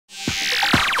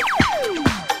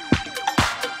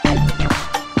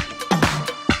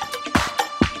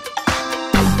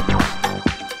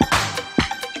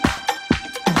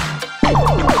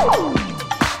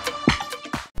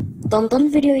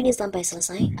Tonton video ini sampai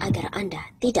selesai agar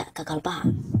Anda tidak gagal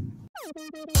paham.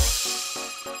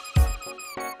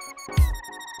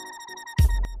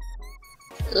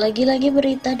 Lagi-lagi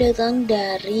berita datang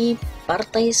dari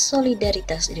Partai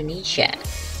Solidaritas Indonesia.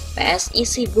 PSI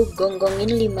sibuk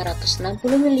gonggongin 560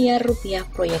 miliar rupiah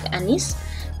proyek Anies,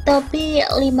 tapi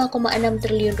 5,6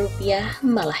 triliun rupiah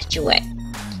malah cuek.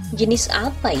 Jenis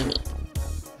apa ini?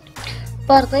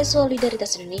 Partai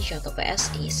Solidaritas Indonesia atau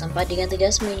PSI sempat dengan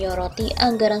tegas menyoroti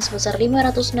anggaran sebesar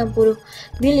 560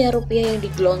 miliar rupiah yang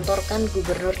digelontorkan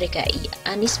Gubernur DKI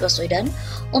Anies Baswedan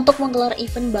untuk menggelar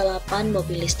event balapan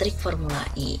mobil listrik Formula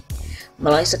E.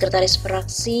 Melalui sekretaris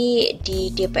fraksi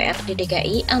di DPRD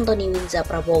DKI Antoni Winza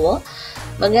Prabowo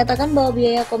mengatakan bahwa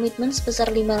biaya komitmen sebesar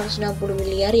 560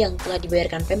 miliar yang telah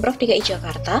dibayarkan Pemprov DKI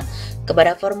Jakarta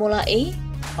kepada Formula E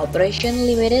Operation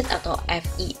Limited atau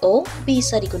FIO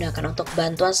bisa digunakan untuk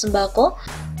bantuan sembako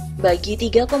bagi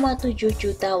 3,7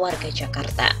 juta warga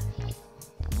Jakarta.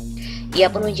 Ia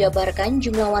pun menjabarkan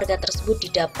jumlah warga tersebut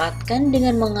didapatkan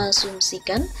dengan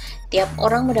mengasumsikan tiap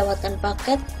orang mendapatkan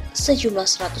paket sejumlah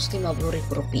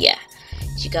Rp150.000.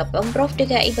 Jika Pemprov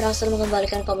DKI berhasil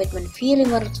mengembalikan komitmen fee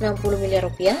 560 miliar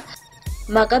rupiah,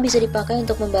 maka bisa dipakai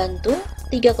untuk membantu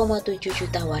 3,7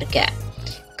 juta warga,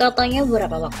 katanya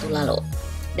beberapa waktu lalu.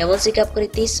 Namun sikap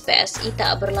kritis PSI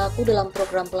tak berlaku dalam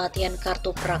program pelatihan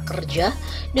kartu prakerja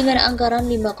dengan anggaran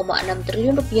 5,6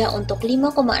 triliun rupiah untuk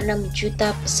 5,6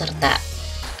 juta peserta.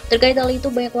 Terkait hal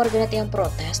itu banyak warganet yang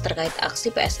protes terkait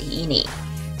aksi PSI ini.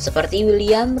 Seperti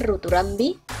William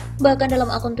Ruturambi, bahkan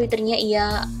dalam akun Twitternya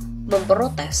ia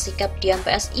memprotes sikap Diam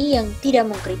PSI yang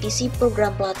tidak mengkritisi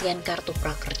program pelatihan kartu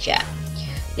prakerja.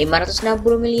 560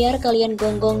 miliar kalian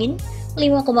gonggongin,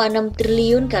 5,6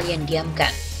 triliun kalian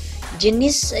diamkan.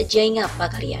 Jenis jaing apa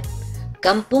kalian?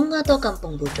 Kampung atau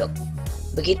kampung budok?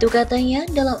 Begitu katanya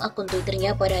dalam akun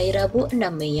Twitternya pada hari Rabu 6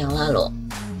 Mei yang lalu.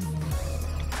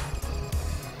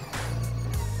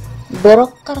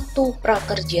 Borok kartu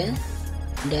prakerja,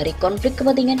 dari konflik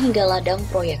kepentingan hingga ladang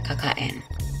proyek KKN.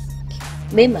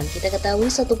 Memang kita ketahui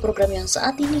satu program yang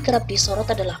saat ini kerap disorot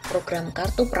adalah program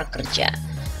kartu prakerja.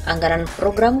 Anggaran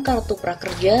program kartu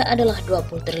prakerja adalah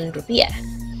 20 triliun rupiah.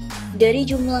 Dari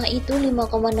jumlah itu,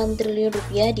 5,6 triliun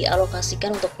rupiah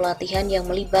dialokasikan untuk pelatihan yang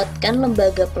melibatkan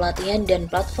lembaga pelatihan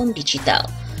dan platform digital.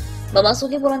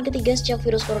 Memasuki bulan ketiga sejak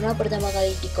virus corona pertama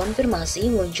kali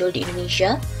dikonfirmasi muncul di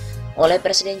Indonesia oleh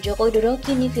Presiden Joko Widodo,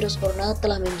 kini virus corona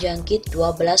telah menjangkit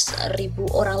 12.000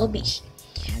 orang lebih.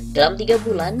 Dalam 3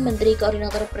 bulan, Menteri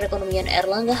Koordinator Perekonomian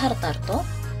Erlangga Hartarto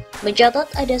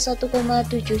mencatat ada 1,7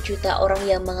 juta orang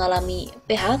yang mengalami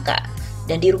PHK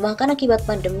dan dirumahkan akibat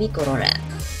pandemi corona.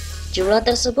 Jumlah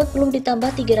tersebut belum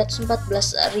ditambah 314.000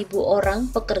 orang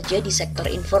pekerja di sektor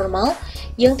informal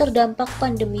yang terdampak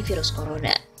pandemi virus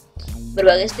corona.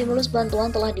 Berbagai stimulus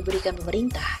bantuan telah diberikan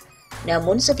pemerintah,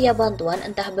 namun setiap bantuan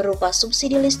entah berupa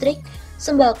subsidi listrik,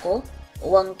 sembako,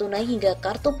 uang tunai hingga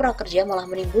kartu prakerja malah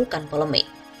menimbulkan polemik.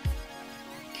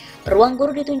 Ruang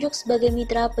Guru ditunjuk sebagai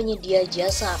mitra penyedia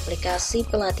jasa aplikasi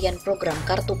pelatihan program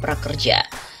kartu prakerja.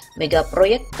 Mega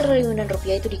proyek triliunan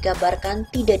rupiah itu dikabarkan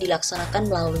tidak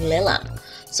dilaksanakan melalui lelang.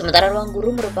 Sementara Ruang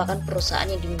Guru merupakan perusahaan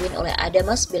yang dipimpin oleh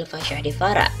Adamas Bilfasyah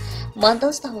Devara,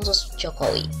 mantan staf khusus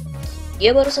Jokowi.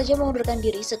 Dia baru saja mengundurkan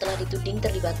diri setelah dituding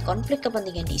terlibat konflik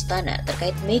kepentingan di istana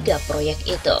terkait mega proyek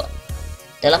itu.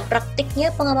 Dalam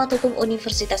praktiknya, pengamat hukum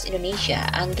Universitas Indonesia,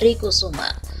 Andri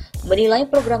Kusuma, menilai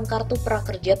program kartu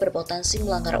prakerja berpotensi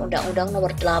melanggar Undang-Undang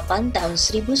Nomor 8 Tahun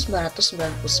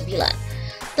 1999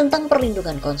 tentang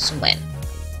perlindungan konsumen.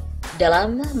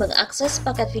 Dalam mengakses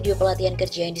paket video pelatihan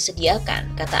kerja yang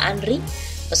disediakan, kata Andri,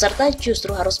 peserta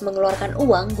justru harus mengeluarkan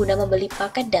uang guna membeli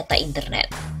paket data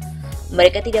internet.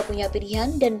 Mereka tidak punya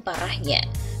pilihan dan parahnya,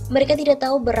 mereka tidak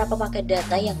tahu berapa paket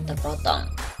data yang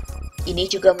terpotong. Ini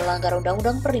juga melanggar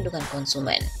Undang-Undang Perlindungan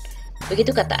Konsumen.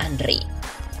 Begitu kata Andri.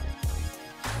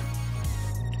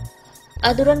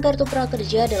 Aturan kartu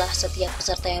prakerja adalah setiap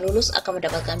peserta yang lulus akan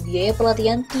mendapatkan biaya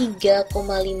pelatihan 3,55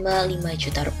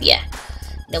 juta rupiah.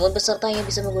 Namun peserta yang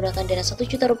bisa menggunakan dana 1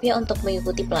 juta rupiah untuk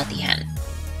mengikuti pelatihan.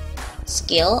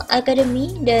 Skill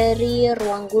Academy dari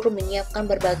Ruang Guru menyiapkan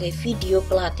berbagai video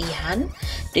pelatihan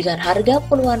dengan harga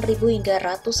puluhan ribu hingga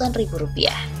ratusan ribu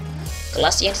rupiah.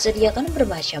 Kelas yang disediakan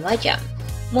bermacam-macam,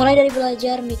 mulai dari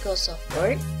belajar Microsoft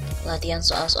Word, latihan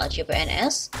soal-soal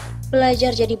CPNS,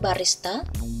 belajar jadi barista,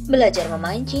 belajar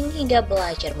memancing, hingga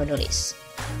belajar menulis.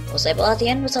 Usai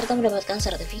pelatihan, peserta mendapatkan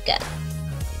sertifikat.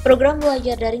 Program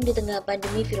belajar daring di tengah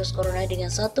pandemi virus corona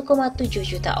dengan 1,7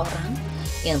 juta orang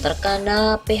yang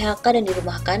terkena PHK dan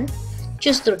dirumahkan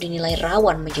justru dinilai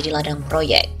rawan menjadi ladang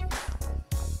proyek.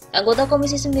 Anggota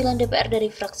Komisi 9 DPR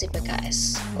dari fraksi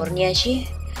PKS, Kurniasyih,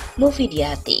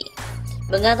 Mufidiati,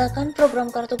 mengatakan program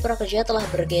Kartu Prakerja telah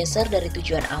bergeser dari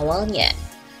tujuan awalnya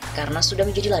karena sudah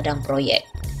menjadi ladang proyek.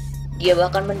 Dia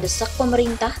bahkan mendesak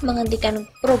pemerintah menghentikan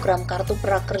program Kartu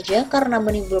Prakerja karena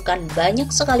menimbulkan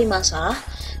banyak sekali masalah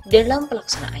dalam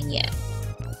pelaksanaannya.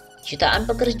 Jutaan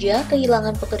pekerja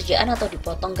kehilangan pekerjaan atau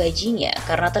dipotong gajinya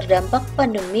karena terdampak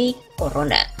pandemi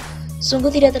corona.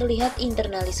 Sungguh tidak terlihat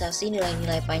internalisasi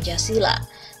nilai-nilai Pancasila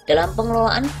dalam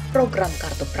pengelolaan program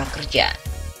Kartu Prakerja.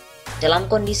 Dalam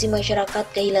kondisi masyarakat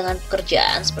kehilangan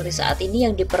pekerjaan seperti saat ini,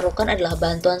 yang diperlukan adalah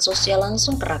bantuan sosial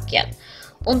langsung ke rakyat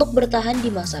untuk bertahan di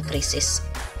masa krisis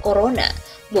corona,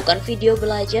 bukan video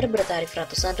belajar bertarif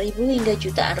ratusan ribu hingga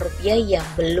jutaan rupiah yang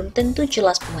belum tentu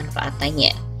jelas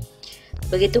pemanfaatannya.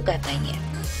 Begitu katanya.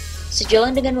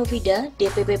 Sejalan dengan Mufida,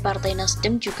 DPP Partai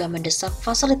Nasdem juga mendesak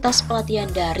fasilitas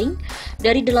pelatihan daring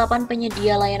dari 8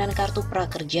 penyedia layanan Kartu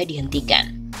Prakerja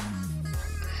dihentikan.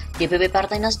 DPP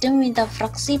Partai Nasdem meminta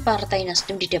fraksi Partai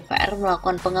Nasdem di DPR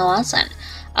melakukan pengawasan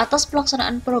atas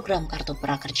pelaksanaan program Kartu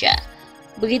Prakerja.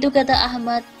 Begitu kata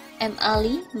Ahmad M.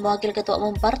 Ali, Wakil Ketua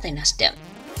Umum Partai Nasdem.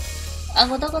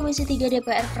 Anggota Komisi 3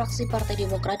 DPR fraksi Partai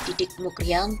Demokrat Didik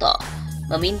Mukrianto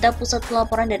meminta Pusat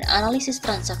Pelaporan dan Analisis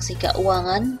Transaksi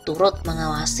Keuangan turut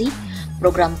mengawasi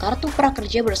program Kartu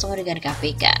Prakerja bersama dengan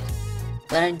KPK.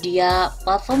 Penyedia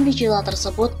platform digital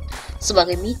tersebut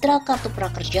sebagai mitra Kartu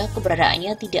Prakerja,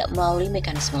 keberadaannya tidak melalui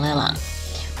mekanisme lelang.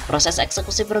 Proses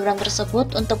eksekusi program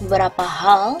tersebut untuk beberapa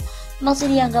hal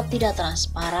masih dianggap tidak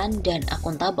transparan dan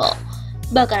akuntabel.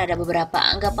 Bahkan ada beberapa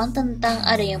anggapan tentang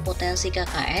adanya potensi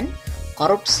KKN,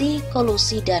 korupsi,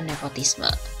 kolusi, dan nepotisme.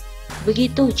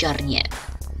 Begitu ujarnya.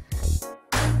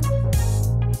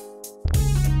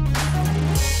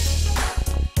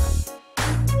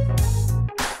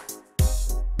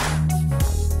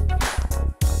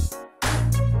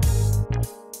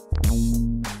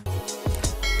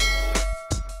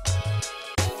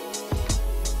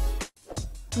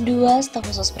 Dua staf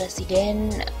khusus presiden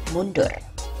mundur.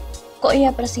 Kok ya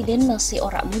presiden masih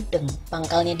ora mudeng,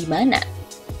 pangkalnya di mana?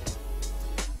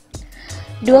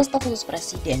 Dua staf khusus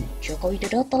presiden, Joko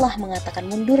Widodo telah mengatakan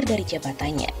mundur dari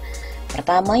jabatannya.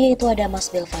 Pertama yaitu ada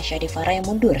Mas Belva Syadifara yang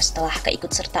mundur setelah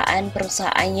keikutsertaan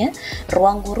perusahaannya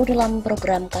Ruang Guru dalam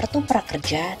program Kartu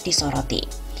Prakerja disoroti.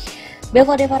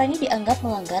 Belva Syadifara ini dianggap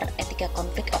melanggar etika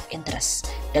conflict of interest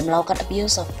dan melakukan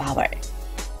abuse of power.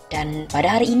 Dan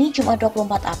pada hari ini, Jumat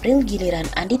 24 April, giliran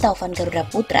Andi Taufan Garuda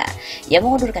Putra yang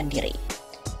mengundurkan diri.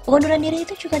 Pengunduran diri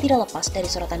itu juga tidak lepas dari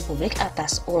sorotan publik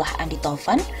atas ulah Andi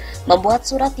Taufan membuat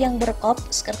surat yang berkop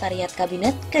Sekretariat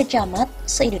Kabinet ke Camat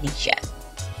se-Indonesia.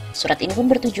 Surat ini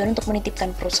pun bertujuan untuk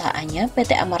menitipkan perusahaannya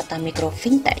PT Amarta Mikro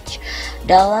Vintage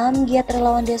dalam giat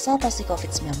relawan desa atasi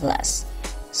COVID-19.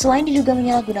 Selain diduga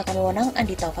menyalahgunakan wewenang,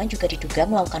 Andi Taufan juga diduga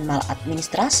melakukan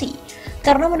maladministrasi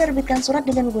karena menerbitkan surat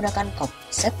dengan menggunakan kop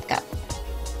setkap.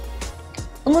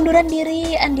 Pengunduran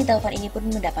diri Andi Taufan ini pun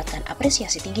mendapatkan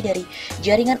apresiasi tinggi dari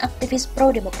jaringan aktivis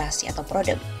pro-demokrasi atau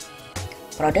Prodem.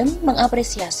 Prodem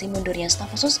mengapresiasi mundurnya staf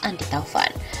khusus Andi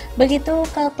Taufan. Begitu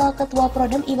kata Ketua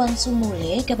Prodem Iwan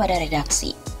Sumule kepada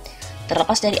redaksi.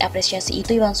 Terlepas dari apresiasi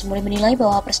itu, Iwan Sumule menilai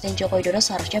bahwa Presiden Joko Widodo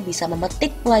seharusnya bisa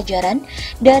memetik pelajaran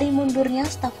dari mundurnya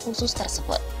staf khusus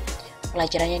tersebut.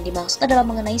 Pelajaran yang dimaksud adalah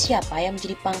mengenai siapa yang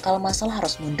menjadi pangkal masalah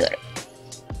harus mundur.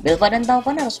 Belva dan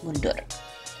Taufan harus mundur.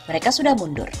 Mereka sudah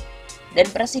mundur. Dan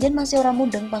Presiden masih orang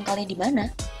mudeng, pangkalnya di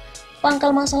mana?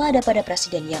 Pangkal masalah ada pada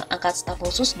Presiden yang angkat staf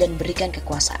khusus dan berikan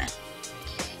kekuasaan.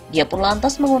 Dia pun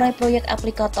lantas mengurai proyek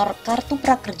aplikator Kartu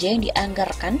Prakerja yang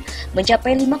dianggarkan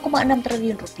mencapai 5,6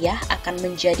 triliun rupiah akan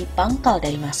menjadi pangkal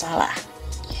dari masalah.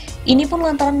 Ini pun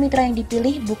lantaran mitra yang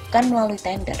dipilih bukan melalui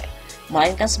tender,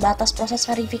 melainkan sebatas proses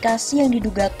verifikasi yang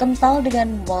diduga kental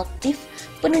dengan motif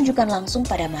penunjukan langsung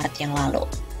pada Maret yang lalu.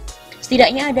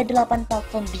 Setidaknya ada 8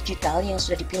 platform digital yang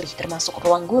sudah dipilih termasuk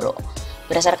Ruang Guru.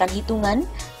 Berdasarkan hitungan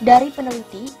dari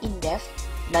peneliti Indef,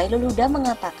 Nailul Huda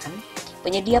mengatakan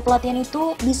penyedia pelatihan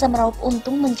itu bisa meraup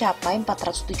untung mencapai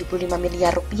 475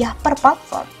 miliar rupiah per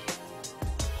platform.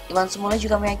 Iwan Sumule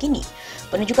juga meyakini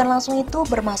penunjukan langsung itu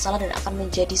bermasalah dan akan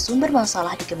menjadi sumber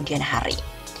masalah di kemudian hari.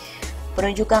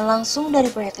 Penunjukan langsung dari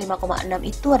proyek 5,6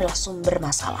 itu adalah sumber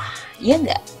masalah, ya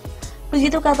enggak?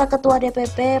 Begitu kata Ketua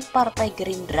DPP Partai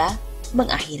Gerindra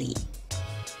mengakhiri.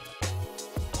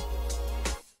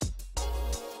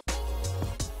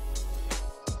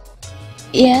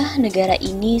 Ya, negara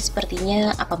ini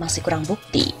sepertinya apa masih kurang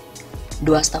bukti.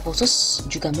 Dua staf khusus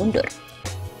juga mundur.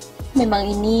 Memang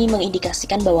ini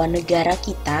mengindikasikan bahwa negara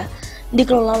kita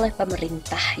dikelola oleh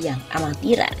pemerintah yang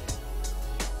amatiran.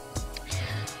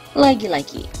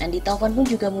 Lagi-lagi, Andi Taufan pun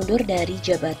juga mundur dari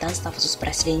jabatan staf khusus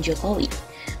Presiden Jokowi.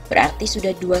 Berarti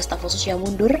sudah 2 staf khusus yang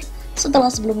mundur,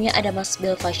 setelah sebelumnya ada Mas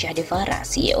Belva Syahdevara,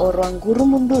 CEO Ruang Guru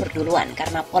mundur duluan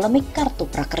karena polemik kartu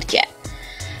prakerja.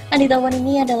 Anditawan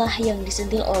ini adalah yang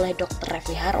disentil oleh Dr.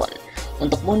 Refli Harun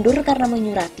untuk mundur karena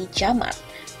menyurati camat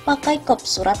pakai kop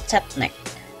surat setnek,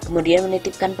 kemudian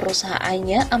menitipkan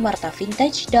perusahaannya Amarta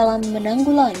Vintage dalam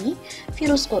menanggulangi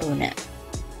virus corona.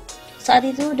 Saat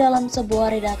itu dalam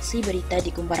sebuah redaksi berita di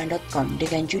kumparan.com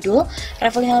dengan judul,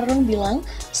 Refli Harun bilang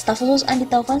staf khusus Andi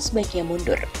Taufan sebaiknya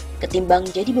mundur ketimbang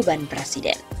jadi beban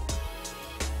presiden.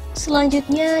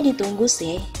 Selanjutnya ditunggu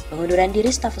sih pengunduran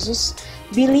diri staf khusus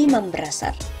Billy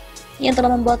Mambrasar yang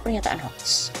telah membuat pernyataan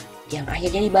hoax yang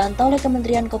akhirnya dibantah oleh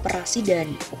Kementerian Koperasi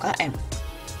dan UKM.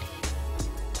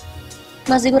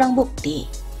 Masih kurang bukti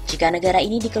jika negara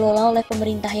ini dikelola oleh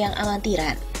pemerintah yang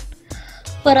amatiran.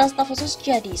 Para staf khusus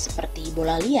jadi seperti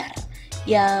bola liar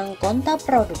yang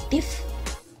kontraproduktif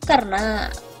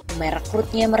karena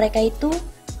merekrutnya mereka itu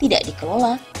tidak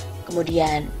dikelola,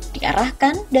 kemudian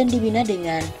diarahkan dan dibina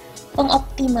dengan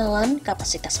pengoptimalan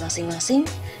kapasitas masing-masing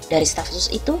dari staf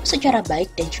khusus itu secara baik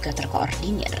dan juga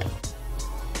terkoordinir.